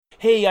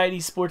Hey,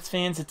 i80 sports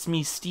fans, it's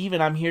me, Steve,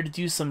 and I'm here to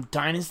do some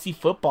Dynasty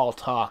football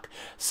talk.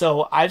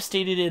 So I've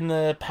stated in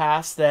the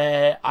past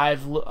that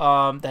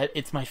that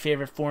it's my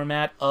favorite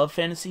format of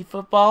fantasy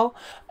football.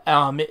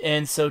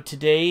 And so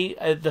today,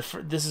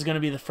 this is going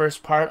to be the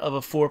first part of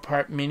a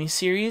 4-part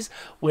mini-series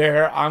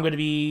where I'm going to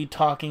be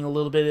talking a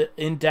little bit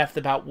in depth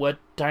about what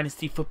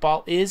Dynasty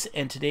football is,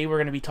 and today we're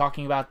going to be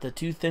talking about the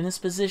two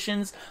thinnest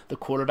positions, the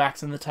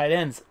quarterbacks and the tight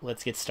ends.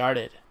 Let's get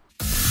started.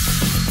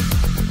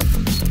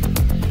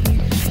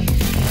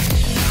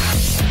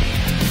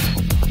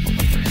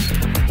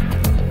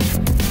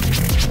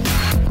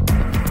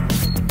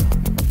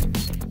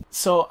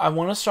 So I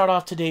want to start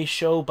off today's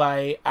show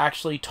by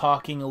actually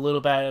talking a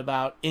little bit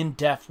about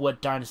in-depth what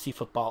Dynasty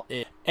football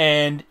is.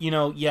 And,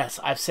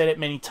 yes, I've said it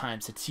many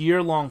times. It's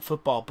year-long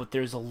football, but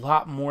there's a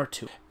lot more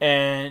to it.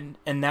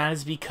 And that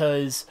is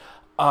because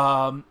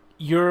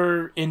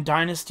you're in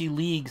Dynasty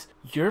leagues,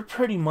 you're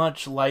pretty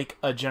much like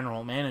a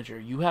general manager.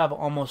 You have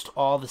almost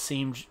all the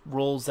same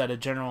roles that a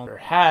general manager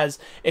has,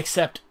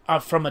 except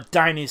from a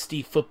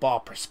Dynasty football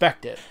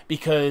perspective.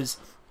 Because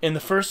in the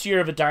first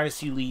year of a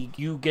Dynasty league,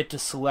 you get to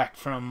select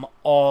from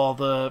all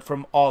the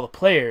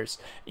players,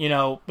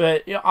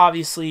 But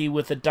obviously,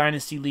 with a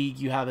Dynasty league,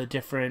 you have a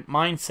different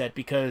mindset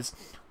because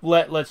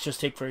let's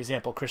just take for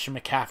example Christian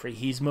McCaffrey.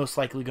 He's most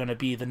likely going to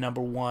be the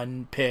number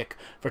one pick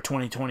for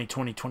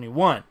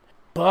 2020-2021.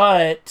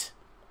 But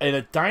in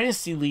a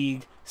Dynasty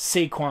league,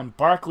 Saquon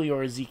Barkley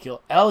or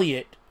Ezekiel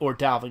Elliott or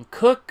Dalvin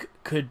Cook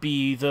could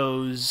be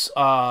those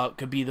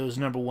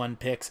number one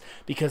picks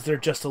because they're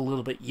just a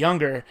little bit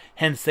younger,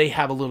 hence they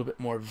have a little bit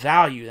more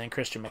value than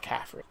Christian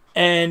McCaffrey.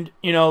 And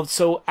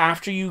so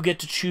after you get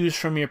to choose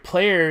from your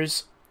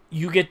players,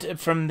 you get to,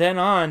 from then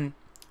on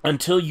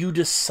until you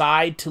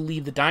decide to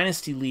leave the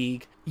Dynasty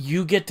League,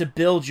 you get to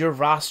build your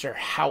roster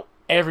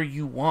however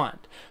you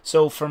want.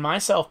 So for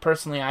myself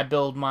personally, I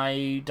build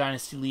my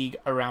Dynasty League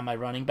around my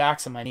running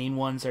backs, and my main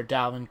ones are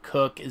Dalvin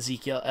Cook,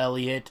 Ezekiel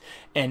Elliott,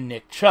 and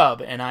Nick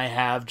Chubb, and I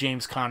have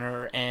James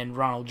Conner and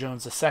Ronald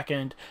Jones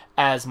II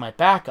as my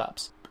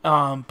backups.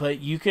 But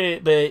you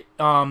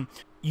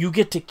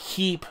get to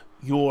keep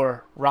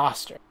your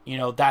roster.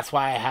 That's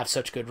why I have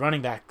such good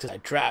running backs, because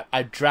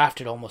I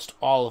drafted almost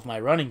all of my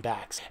running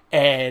backs.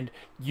 And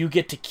you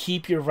get to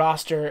keep your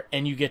roster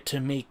and you get to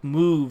make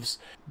moves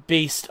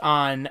based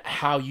on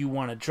how you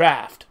want to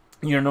draft.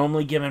 You're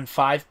normally given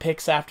 5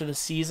 picks after the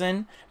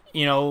season,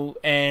 and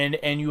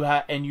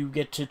you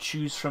get to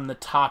choose from the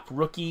top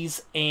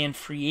rookies and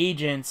free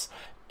agents.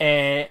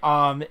 And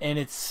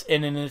it's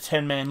in a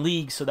 10-man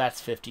league, so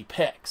that's 50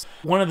 picks.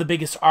 One of the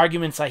biggest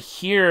arguments I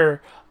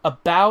hear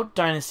about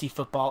Dynasty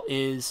football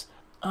is,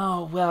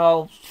 oh,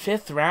 well,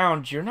 5th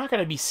round, you're not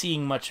going to be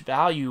seeing much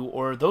value,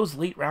 or those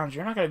late rounds,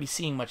 you're not going to be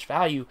seeing much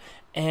value.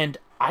 And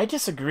I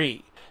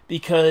disagree,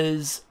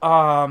 because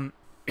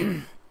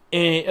let's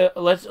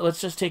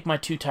just take my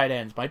 2 tight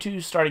ends. My 2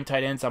 starting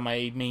tight ends on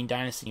my main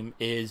Dynasty team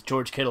is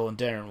George Kittle and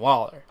Darren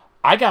Waller.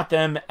 I got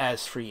them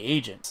as free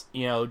agents.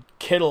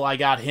 Kittle, I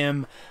got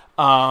him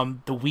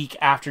the week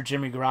after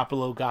Jimmy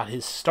Garoppolo got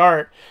his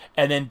start.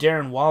 And then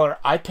Darren Waller,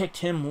 I picked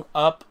him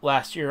up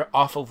last year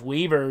off of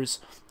waivers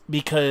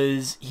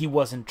because he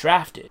wasn't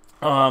drafted.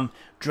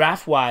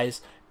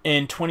 Draft-wise,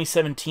 in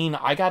 2017,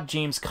 I got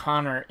James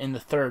Conner in the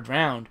 3rd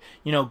round.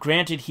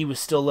 Granted, he was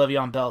still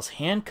Le'Veon Bell's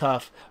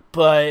handcuff,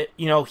 but,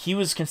 he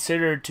was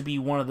considered to be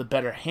one of the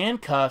better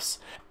handcuffs.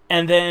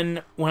 And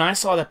then when I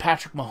saw that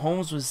Patrick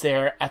Mahomes was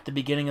there at the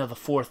beginning of the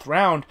 4th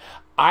round,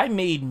 I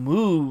made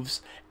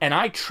moves and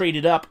I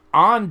traded up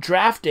on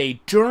draft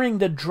day during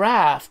the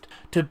draft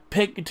to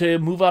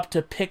move up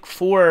to pick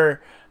 4,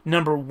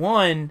 number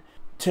 1,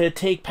 to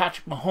take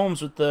Patrick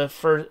Mahomes with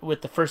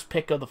the first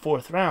pick of the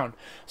 4th round.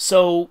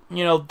 So,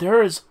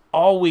 there is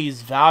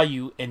always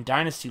value in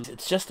Dynasty.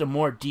 It's just a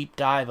more deep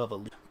dive of a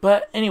league.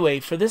 But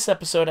anyway, for this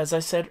episode, as I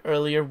said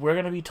earlier, we're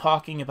going to be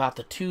talking about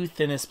the 2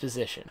 thinnest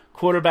positions,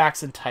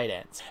 quarterbacks and tight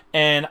ends.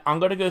 And I'm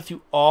going to go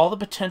through all the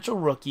potential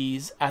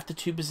rookies at the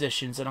 2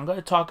 positions, and I'm going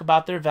to talk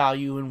about their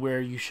value and where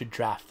you should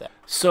draft them.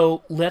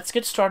 So let's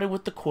get started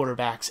with the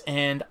quarterbacks,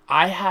 and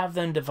I have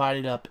them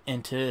divided up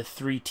into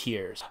 3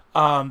 tiers.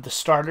 The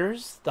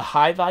starters, the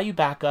high-value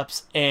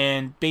backups,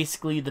 and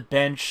basically the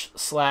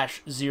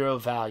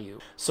bench/0 value.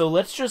 So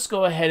let's just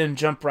go ahead and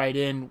jump right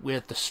in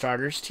with the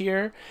starters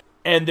tier.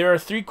 And there are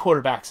 3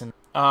 quarterbacks in.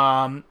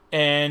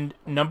 And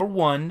number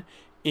 1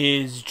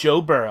 is Joe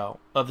Burrow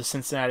of the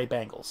Cincinnati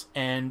Bengals.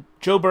 And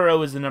Joe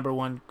Burrow is the number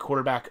 1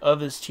 quarterback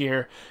of this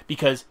tier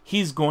because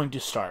he's going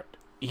to start.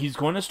 He's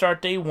going to start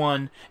day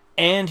 1,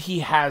 and he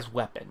has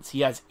weapons.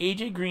 He has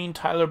A.J. Green,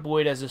 Tyler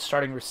Boyd as his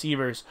starting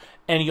receivers,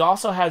 and he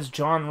also has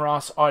John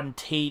Ross, Auden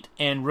Tate,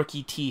 and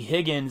rookie T.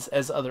 Higgins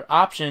as other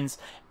options.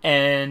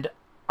 And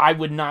I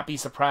would not be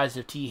surprised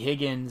if T.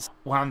 Higgins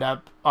wound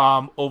up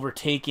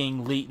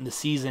overtaking late in the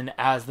season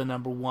as the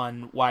number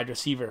one wide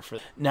receiver.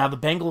 Now, the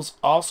Bengals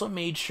also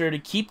made sure to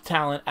keep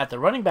talent at the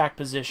running back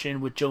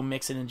position with Joe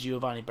Mixon and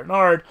Giovanni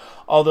Bernard,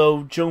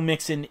 although Joe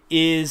Mixon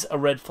is a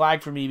red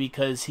flag for me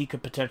because he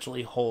could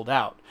potentially hold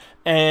out.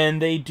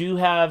 And they do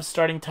have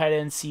starting tight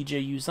end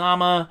CJ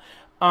Uzomah,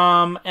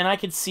 and I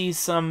could see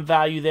some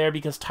value there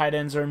because tight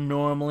ends are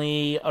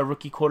normally a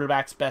rookie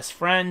quarterback's best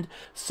friend,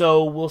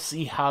 so we'll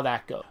see how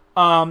that goes.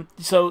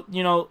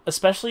 So,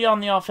 especially on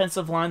the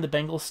offensive line, the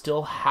Bengals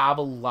still have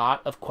a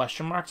lot of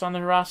question marks on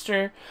their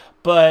roster,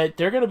 but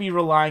they're going to be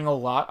relying a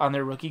lot on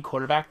their rookie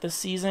quarterback this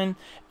season,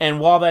 and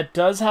while that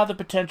does have the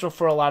potential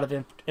for a lot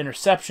of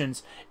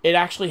interceptions, it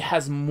actually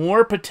has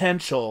more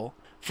potential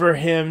for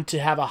him to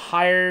have a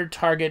higher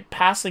target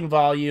passing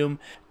volume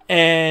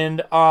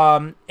and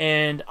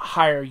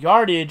higher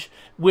yardage,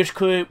 which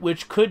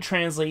could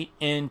translate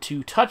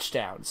into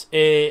touchdowns.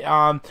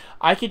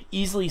 I could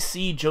easily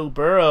see Joe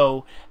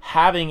Burrow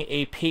having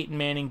a Peyton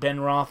Manning, Ben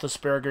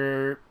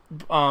Roethlisberger,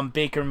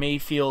 Baker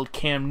Mayfield,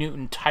 Cam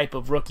Newton type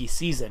of rookie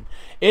season.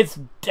 It's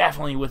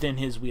definitely within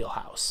his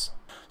wheelhouse.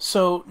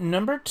 So,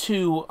 number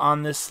 2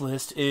 on this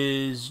list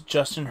is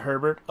Justin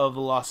Herbert of the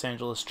Los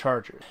Angeles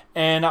Chargers.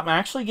 And I'm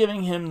actually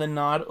giving him the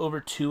nod over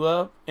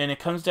Tua, and it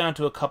comes down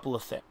to a couple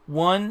of things.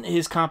 1,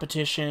 his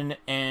competition,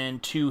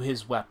 and 2,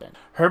 his weapon.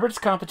 Herbert's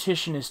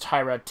competition is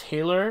Tyrod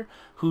Taylor,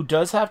 who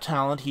does have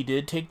talent. He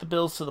did take the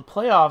Bills to the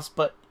playoffs,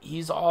 but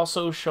he's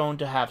also shown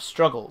to have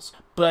struggles.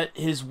 But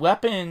his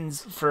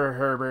weapons for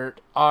Herbert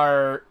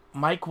are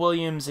Mike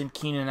Williams and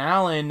Keenan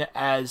Allen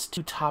as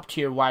 2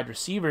 top-tier wide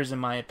receivers, in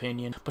my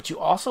opinion. But you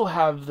also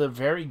have the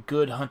very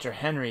good Hunter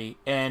Henry.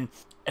 And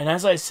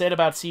as I said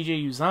about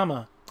CJ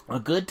Uzomah, a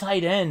good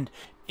tight end,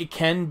 it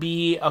can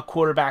be a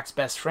quarterback's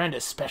best friend,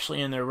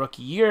 especially in their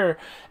rookie year.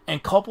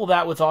 And couple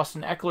that with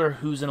Austin Eckler,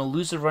 who's an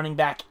elusive running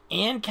back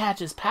and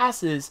catches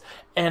passes.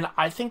 And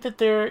I think that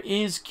there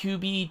is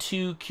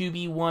QB2,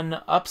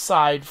 QB1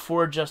 upside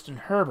for Justin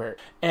Herbert.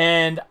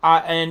 And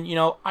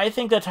I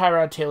think that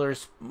Tyrod Taylor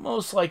is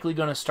most likely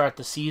going to start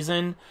the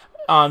season.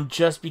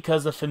 Just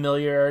because of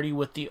familiarity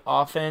with the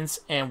offense,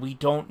 and we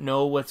don't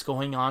know what's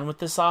going on with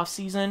this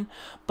offseason.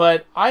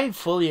 But I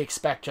fully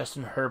expect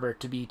Justin Herbert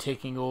to be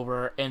taking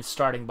over and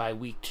starting by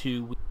week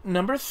 2.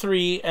 Number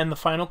 3, and the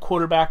final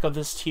quarterback of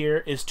this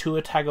tier, is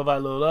Tua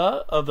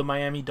Tagovailoa of the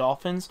Miami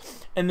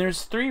Dolphins. And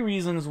there's 3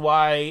 reasons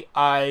why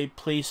I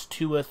placed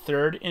Tua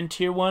 3rd in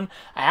tier 1.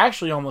 I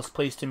actually almost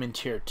placed him in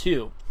tier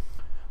 2.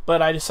 But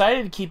I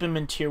decided to keep him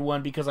in tier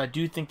 1 because I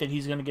do think that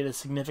he's going to get a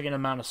significant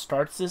amount of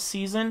starts this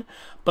season.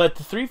 But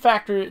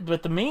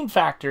the main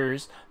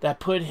factors that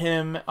put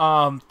him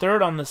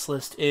 3rd on this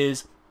list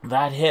is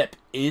that hip.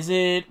 Is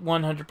it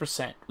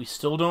 100%? We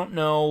still don't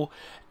know.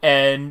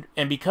 And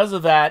because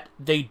of that,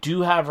 they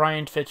do have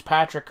Ryan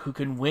Fitzpatrick, who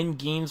can win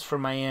games for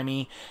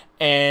Miami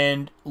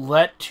and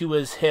let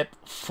Tua's hip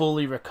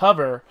fully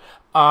recover.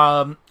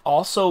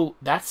 Also,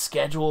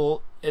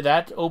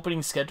 that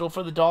opening schedule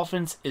for the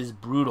Dolphins is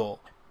brutal.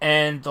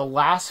 And the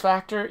last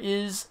factor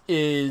is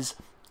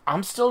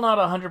I'm still not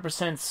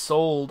 100%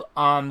 sold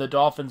on the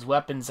Dolphins'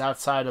 weapons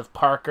outside of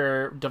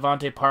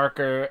Devontae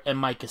Parker, and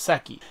Mike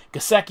Gesicki.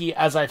 Gesicki,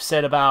 as I've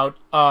said about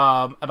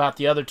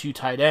the other 2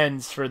 tight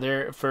ends for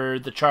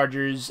the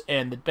Chargers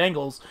and the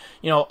Bengals,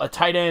 a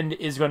tight end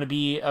is going to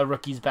be a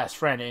rookie's best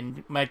friend,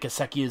 and Mike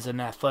Gesicki is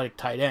an athletic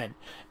tight end.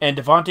 And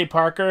Devontae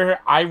Parker,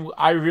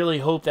 I really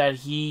hope that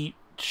he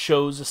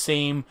shows the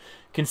same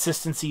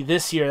consistency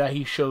this year that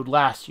he showed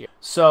last year.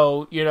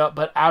 So,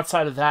 but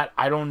outside of that,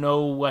 I don't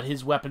know what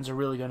his weapons are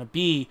really going to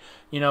be.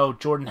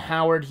 Jordan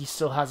Howard, he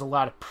still has a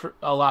lot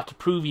to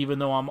prove, even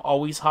though I'm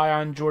always high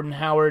on Jordan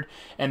Howard,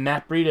 and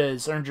Matt Breida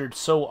is injured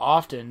so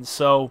often.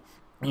 So,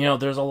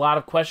 there's a lot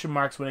of question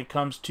marks when it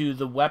comes to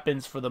the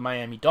weapons for the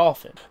Miami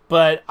Dolphins.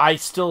 But I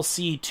still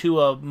see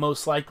Tua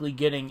most likely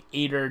getting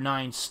 8 or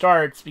 9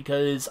 starts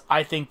because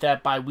I think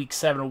that by week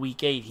 7 or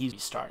week 8,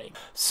 he's starting.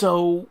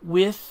 So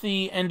with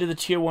the end of the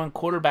tier 1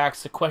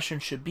 quarterbacks, the question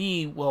should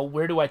be, well,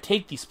 where do I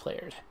take these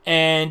players?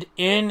 And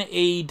in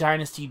a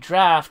dynasty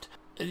draft,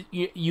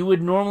 you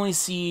would normally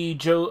see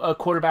a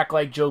quarterback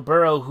like Joe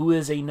Burrow, who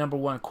is a number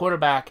 1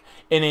 quarterback,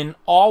 and in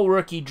all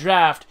rookie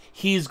draft,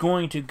 he's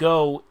going to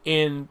go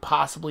in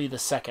possibly the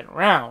 2nd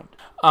round.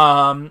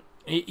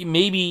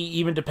 Maybe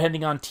even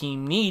depending on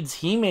team needs,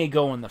 he may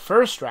go in the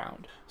 1st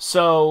round.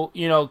 So,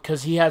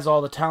 because he has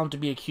all the talent to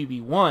be a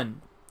QB1.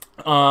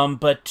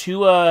 But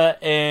Tua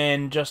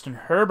and Justin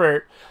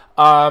Herbert,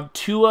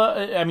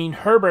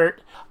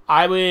 Herbert,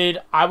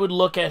 I would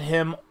look at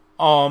him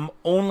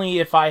only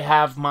if I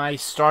have my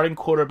starting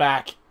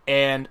quarterback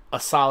and a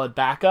solid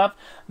backup.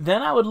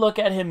 Then I would look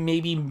at him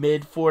maybe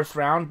mid-4th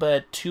round,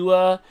 but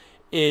Tua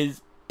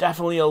is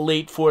definitely a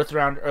late 4th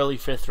round, early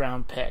 5th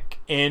round pick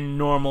in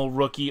normal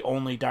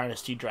rookie-only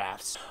dynasty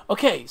drafts.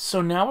 Okay,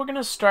 so now we're going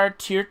to start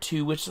tier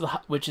 2, which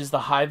is the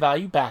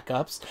high-value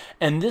backups,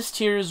 and this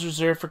tier is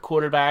reserved for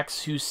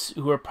quarterbacks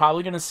who are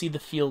probably going to see the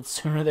field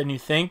sooner than you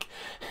think,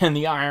 and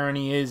the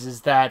irony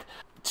is that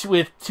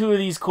with two of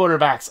these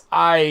quarterbacks,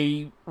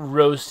 I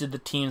roasted the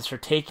teams for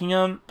taking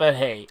them. But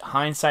hey,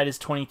 hindsight is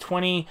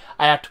 2020.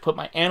 I have to put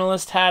my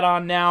analyst hat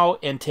on now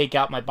and take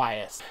out my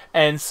bias.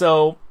 And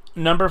so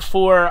number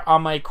 4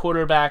 on my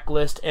quarterback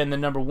list and the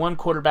number 1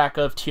 quarterback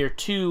of tier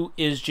 2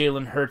 is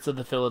Jalen Hurts of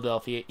the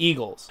Philadelphia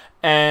Eagles.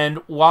 And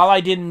while I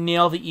didn't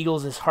nail the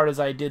Eagles as hard as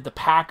I did the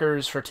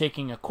Packers for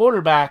taking a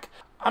quarterback,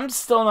 I'm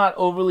still not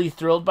overly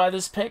thrilled by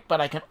this pick, but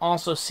I can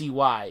also see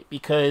why.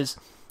 Because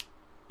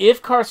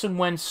if Carson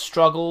Wentz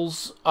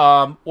struggles,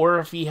 or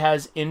if he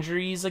has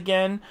injuries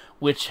again,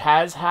 which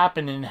has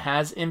happened and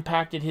has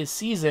impacted his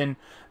season,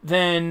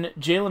 then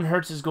Jalen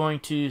Hurts is going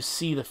to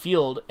see the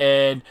field,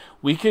 and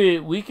we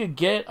could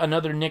get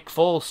another Nick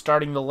Foles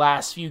starting the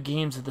last few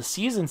games of the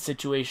season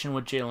situation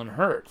with Jalen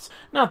Hurts.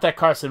 Not that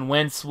Carson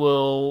Wentz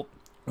will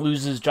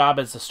lose his job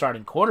as the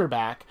starting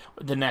quarterback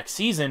the next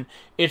season.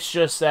 It's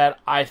just that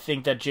I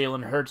think that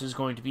Jalen Hurts is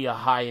going to be a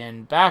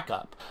high-end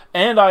backup.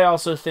 And I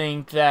also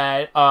think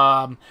that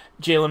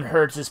Jalen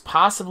Hurts is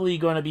possibly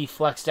going to be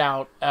flexed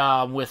out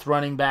with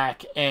running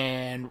back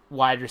and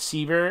wide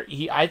receiver.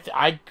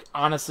 I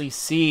honestly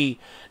see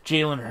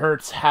Jalen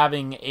Hurts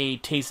having a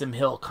Taysom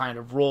Hill kind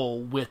of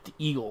role with the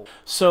Eagles.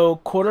 So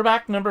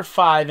quarterback number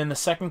 5 and the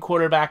second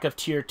quarterback of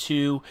tier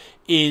 2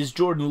 is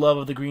Jordan Love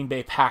of the Green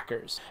Bay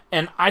Packers.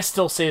 And I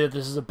still say that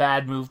this is a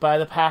bad move by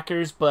the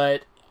Packers,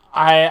 but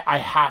I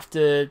have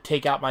to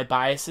take out my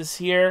biases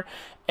here,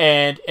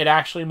 and it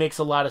actually makes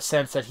a lot of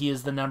sense that he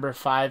is the number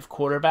 5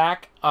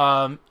 quarterback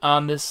on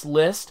this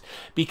list,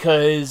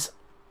 because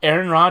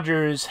Aaron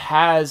Rodgers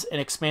has an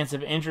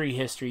expansive injury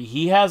history.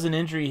 He has an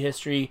injury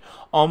history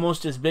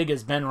almost as big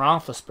as Ben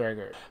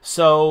Roethlisberger.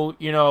 So,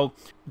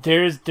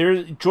 there's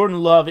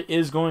Jordan Love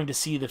is going to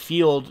see the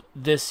field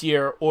this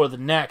year or the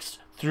next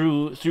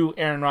through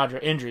Aaron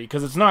Rodgers injury,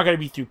 because it's not going to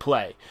be through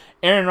play.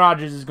 Aaron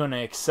Rodgers is going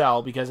to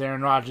excel because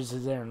Aaron Rodgers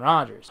is Aaron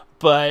Rodgers.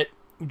 But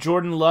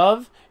Jordan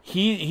Love,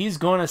 he's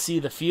going to see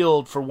the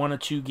field for 1 or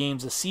 2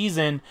 games a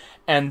season,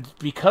 and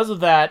because of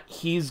that,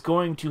 he's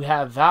going to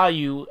have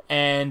value,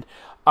 and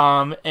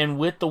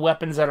with the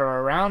weapons that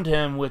are around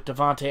him, with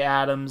Devontae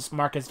Adams,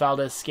 Marcus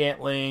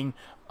Valdez-Scantling,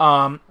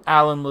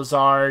 Alan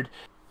Lazard,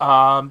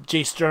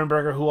 Jay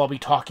Sternberger, who I'll be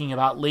talking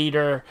about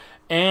later,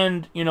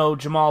 and,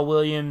 Jamal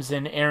Williams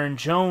and Aaron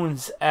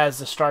Jones as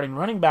the starting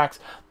running backs,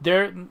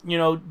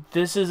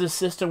 this is a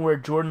system where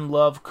Jordan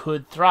Love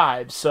could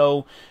thrive.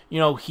 So,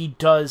 he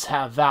does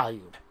have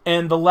value.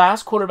 And the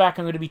last quarterback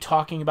I'm going to be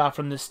talking about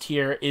from this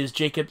tier is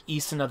Jacob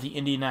Eason of the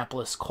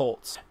Indianapolis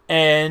Colts.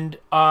 And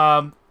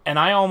I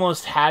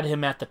almost had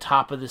him at the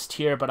top of this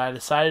tier, but I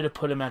decided to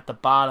put him at the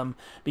bottom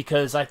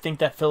because I think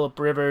that Phillip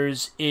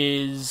Rivers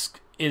has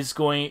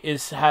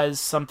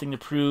something to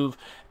prove,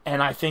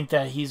 and I think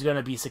that he's going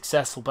to be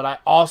successful. But I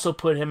also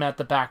put him at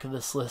the back of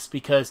this list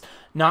because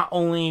not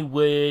only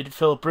would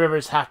Phillip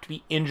Rivers have to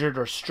be injured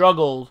or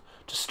struggle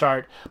to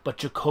start, but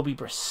Jacoby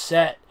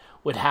Brissett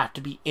would have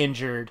to be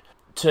injured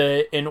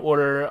in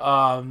order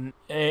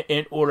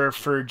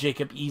for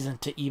Jacob Eason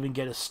to even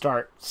get a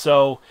start.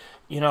 So,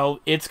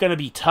 it's going to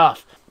be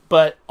tough.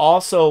 But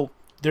also,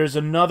 there's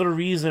another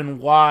reason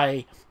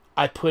why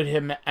I put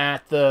him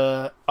at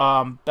the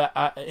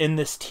in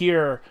this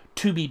tier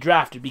to be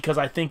drafted, because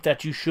I think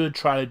that you should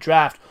try to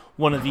draft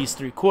one of these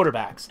 3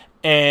 quarterbacks.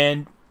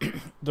 And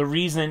the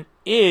reason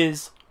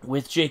is,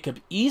 with Jacob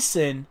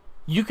Eason,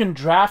 you can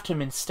draft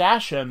him and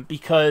stash him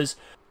because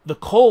the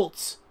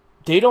Colts,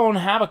 they don't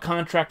have a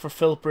contract for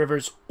Phillip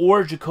Rivers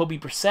or Jacoby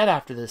Brissett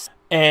after this.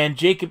 And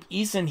Jacob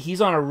Eason, he's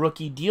on a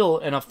rookie deal,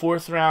 and a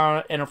fourth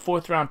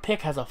round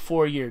pick has a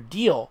 4-year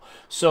deal.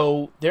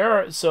 So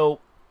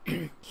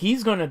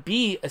he's going to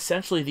be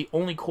essentially the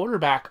only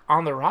quarterback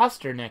on the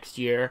roster next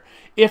year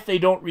if they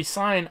don't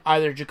re-sign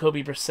either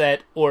Jacoby Brissett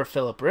or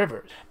Phillip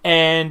Rivers.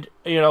 And,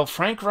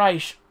 Frank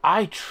Reich,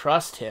 I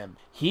trust him.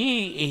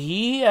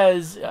 He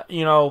has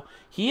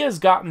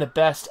gotten the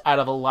best out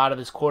of a lot of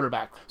his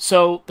quarterbacks.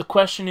 So the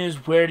question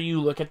is, where do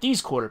you look at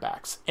these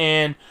quarterbacks?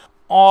 And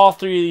all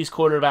 3 of these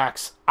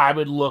quarterbacks I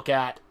would look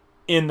at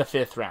in the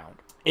 5th round.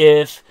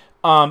 If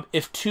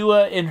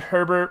Tua and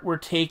Herbert were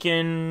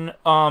taken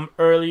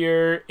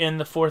earlier in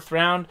the 4th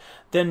round,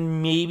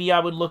 then maybe I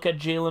would look at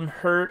Jalen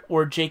Hurts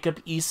or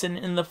Jacob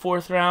Eason in the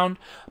 4th round.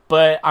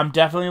 But I'm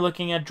definitely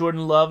looking at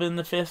Jordan Love in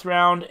the 5th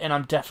round, and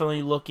I'm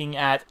definitely looking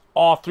at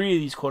all 3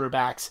 of these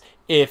quarterbacks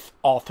if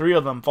all 3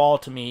 of them fall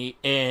to me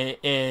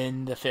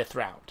in the 5th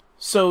round.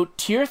 So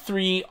tier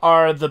 3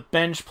 are the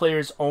bench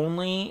players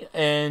only,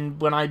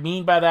 and what I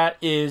mean by that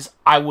is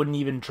I wouldn't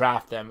even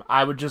draft them.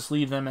 I would just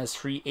leave them as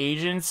free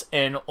agents,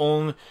 and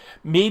only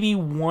maybe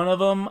one of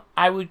them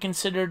I would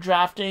consider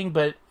drafting.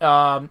 But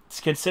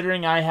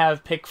considering I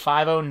have pick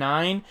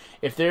 509,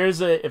 if there's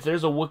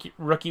a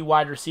rookie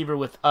wide receiver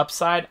with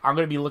upside, I'm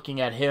going to be looking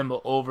at him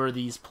over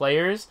these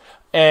players.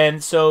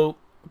 And so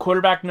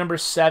quarterback number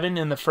 7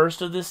 in the first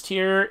of this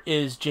tier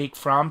is Jake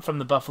Fromm from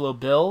the Buffalo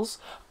Bills.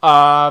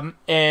 And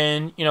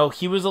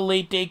he was a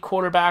late day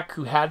quarterback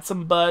who had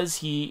some buzz.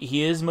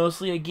 He is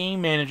mostly a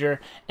game manager,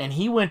 and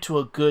he went to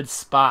a good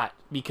spot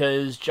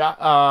because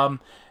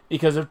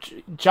because of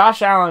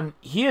Josh Allen.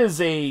 He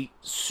is a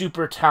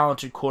super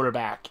talented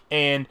quarterback,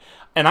 and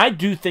I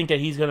do think that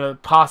he's going to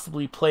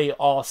possibly play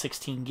all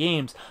 16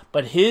 games,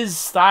 but his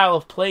style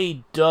of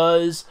play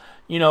does,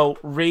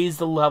 raise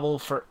the level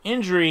for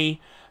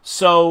injury,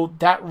 so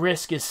that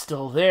risk is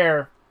still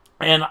there.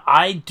 And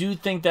I do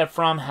think that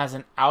Fromm has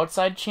an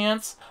outside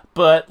chance,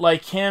 but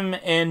like him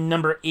and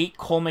number 8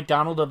 Cole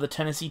McDonald of the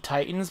Tennessee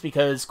Titans,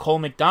 because Cole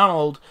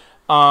McDonald,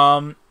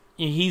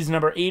 he's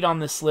number 8 on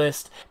this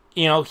list.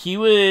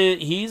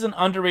 He's an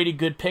underrated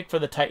good pick for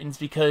the Titans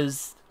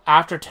because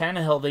after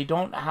Tannehill, they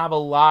don't have a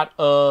lot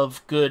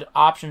of good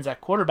options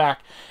at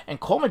quarterback, and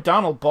Cole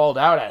McDonald balled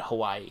out at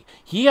Hawaii.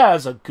 He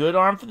has a good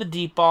arm for the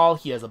deep ball.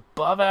 He has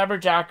above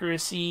average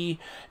accuracy.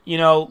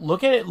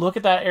 Look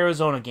at that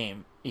Arizona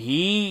game.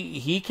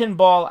 He can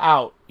ball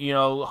out.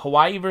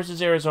 Hawaii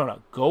versus Arizona.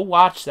 Go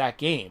watch that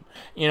game.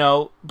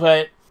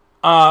 But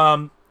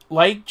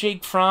like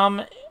Jake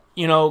Fromm,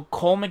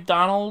 Cole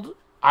McDonald,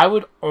 I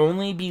would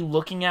only be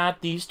looking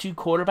at these two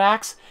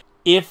quarterbacks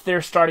if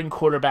their starting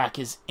quarterback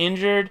is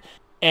injured,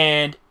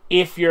 and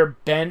if your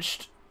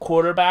benched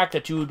quarterback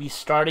that you would be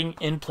starting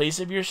in place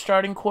of your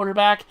starting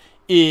quarterback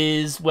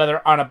is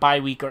whether on a bye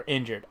week or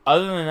injured.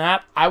 Other than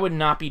that, I would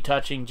not be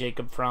touching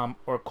Jacob Fromm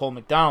or Cole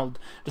McDonald,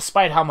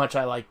 despite how much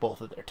I like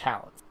both of their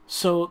talents.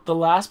 So the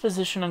last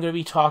position I'm going to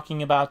be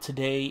talking about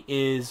today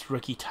is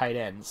rookie tight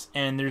ends,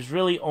 and there's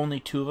really only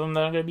 2 of them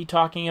that I'm going to be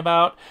talking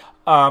about,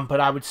 but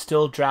I would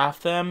still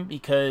draft them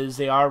because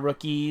they are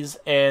rookies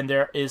and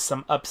there is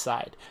some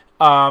upside.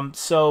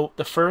 So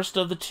the first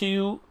of the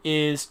 2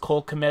 is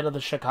Cole Kmet of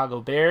the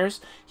Chicago Bears.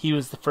 He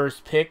was the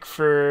first pick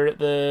for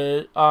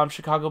the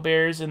Chicago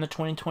Bears in the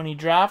 2020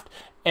 draft,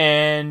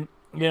 and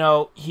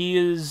he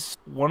is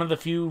one of the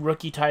few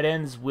rookie tight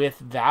ends with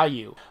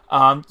value.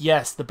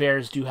 Yes, the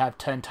Bears do have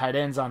 10 tight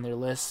ends on their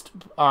list,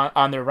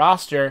 on their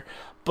roster,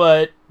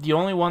 but the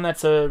only one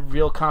that's a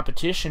real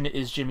competition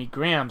is Jimmy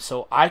Graham.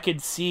 So I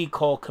could see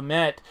Cole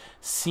Kmet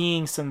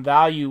seeing some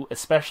value,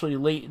 especially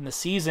late in the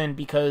season,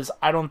 because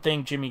I don't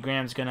think Jimmy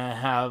Graham's going to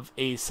have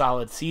a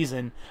solid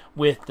season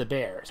with the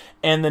Bears.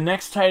 And the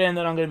next tight end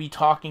that I'm going to be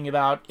talking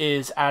about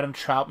is Adam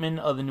Troutman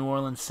of the New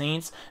Orleans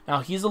Saints. Now,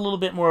 he's a little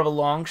bit more of a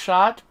long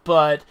shot,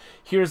 but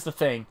here's the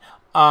thing.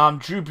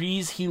 Drew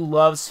Brees, he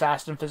loves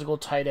fast and physical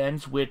tight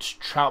ends, which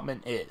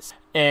Troutman is.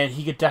 And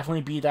he could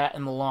definitely be that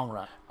in the long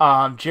run.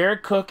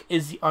 Jared Cook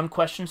is the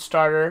unquestioned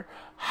starter.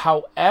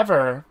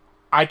 However,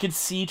 I could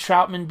see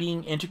Troutman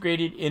being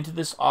integrated into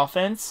this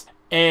offense.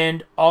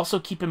 And also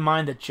keep in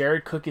mind that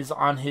Jared Cook is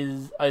on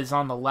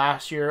the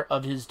last year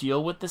of his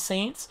deal with the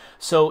Saints.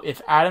 So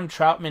if Adam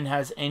Troutman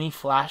has any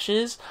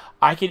flashes,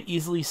 I could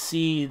easily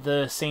see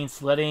the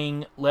Saints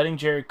letting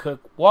Jared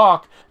Cook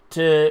walk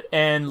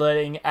and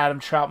letting Adam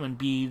Troutman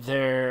be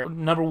their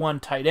number 1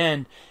 tight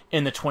end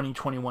in the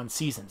 2021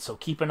 season. So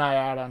keep an eye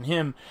out on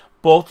him.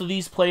 Both of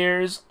these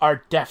players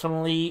are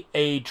definitely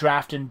a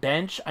draft and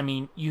bench. I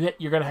mean, you're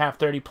going to have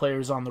 30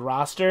 players on the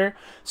roster,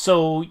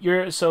 so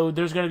there's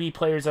going to be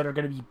players that are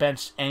going to be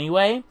benched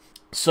anyway.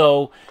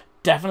 So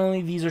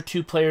definitely these are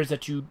 2 players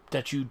that you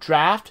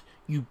draft,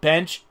 you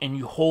bench, and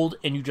you hold,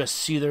 and you just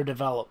see their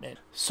development.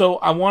 So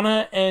I want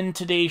to end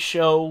today's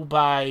show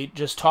by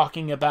just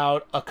talking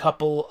about a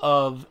couple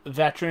of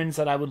veterans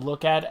that I would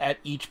look at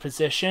each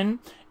position,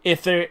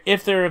 if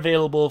they're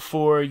available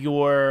for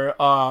your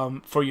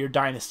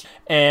dynasty.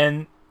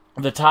 And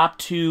the top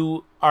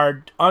 2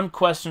 are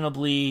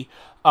unquestionably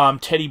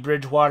Teddy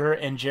Bridgewater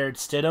and Jarrett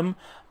Stidham.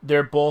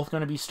 They're both going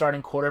to be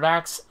starting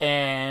quarterbacks,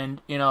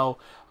 and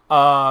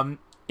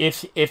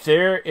if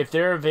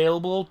they're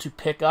available to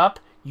pick up,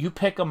 you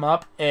pick them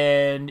up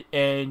and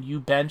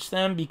you bench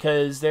them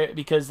because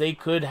they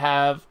could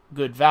have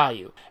good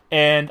value.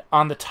 And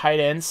on the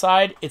tight end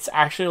side, it's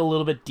actually a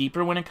little bit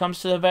deeper when it comes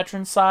to the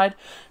veteran side,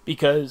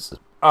 because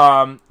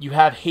you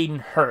have Hayden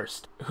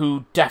Hurst,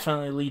 who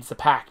definitely leads the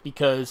pack,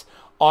 because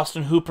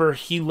Austin Hooper,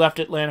 he left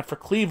Atlanta for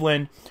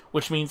Cleveland,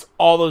 which means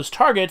all those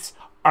targets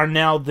are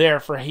now there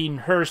for Hayden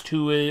Hurst,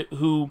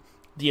 who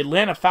the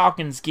Atlanta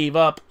Falcons gave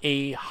up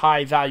a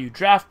high value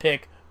draft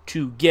pick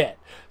to get.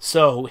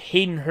 So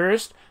Hayden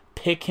Hurst,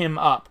 pick him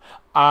up.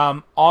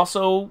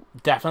 Also,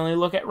 definitely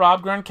look at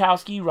Rob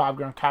Gronkowski. Rob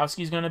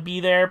Gronkowski is going to be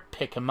there.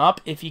 Pick him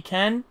up if you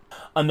can.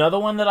 Another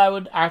one that I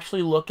would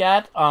actually look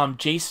at,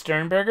 Jace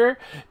Sternberger.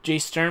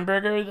 Jace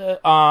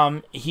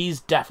Sternberger, he's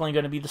definitely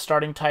going to be the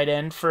starting tight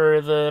end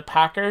for the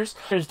Packers.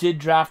 Packers did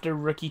draft a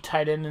rookie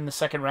tight end in the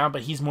second round,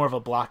 but he's more of a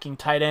blocking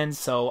tight end,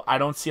 so I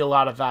don't see a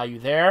lot of value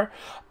there.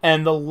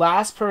 And the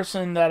last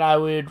person that I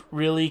would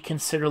really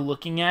consider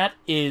looking at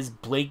is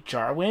Blake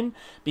Jarwin,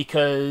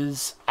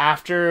 because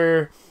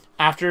after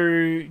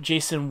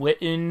Jason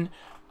Witten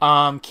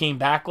came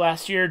back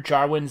last year,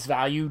 Jarwin's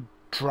value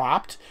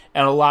dropped,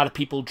 and a lot of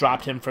people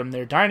dropped him from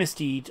their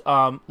dynasty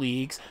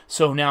leagues.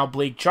 So now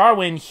Blake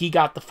Jarwin, he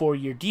got the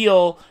 4-year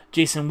deal.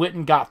 Jason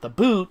Witten got the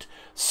boot.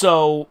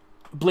 So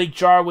Blake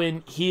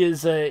Jarwin, he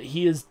is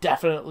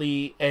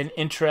definitely an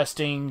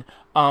interesting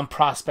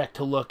prospect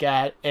to look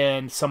at,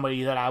 and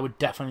somebody that I would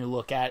definitely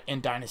look at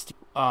in dynasty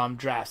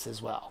drafts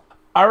as well.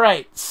 All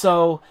right,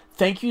 so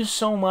thank you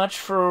so much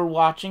for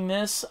watching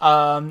this.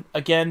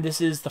 Again, this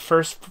is the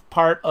first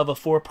part of a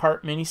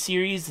 4-part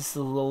miniseries. This is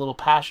a little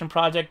passion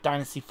project.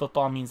 Dynasty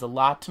football means a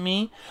lot to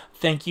me.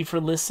 Thank you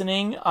for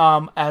listening.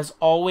 As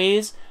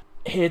always,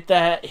 hit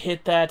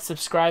that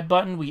subscribe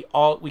button. We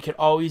could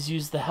always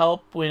use the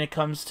help when it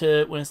comes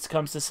to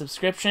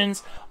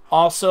subscriptions.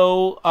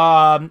 Also,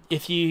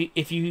 if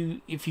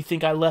you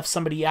think I left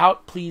somebody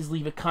out, please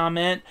leave a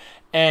comment,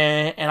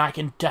 and I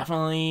can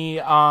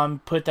definitely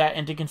put that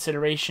into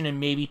consideration and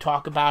maybe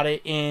talk about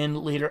it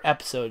in later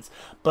episodes.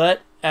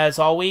 But as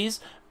always,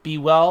 be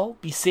well,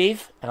 be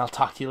safe, and I'll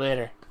talk to you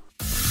later.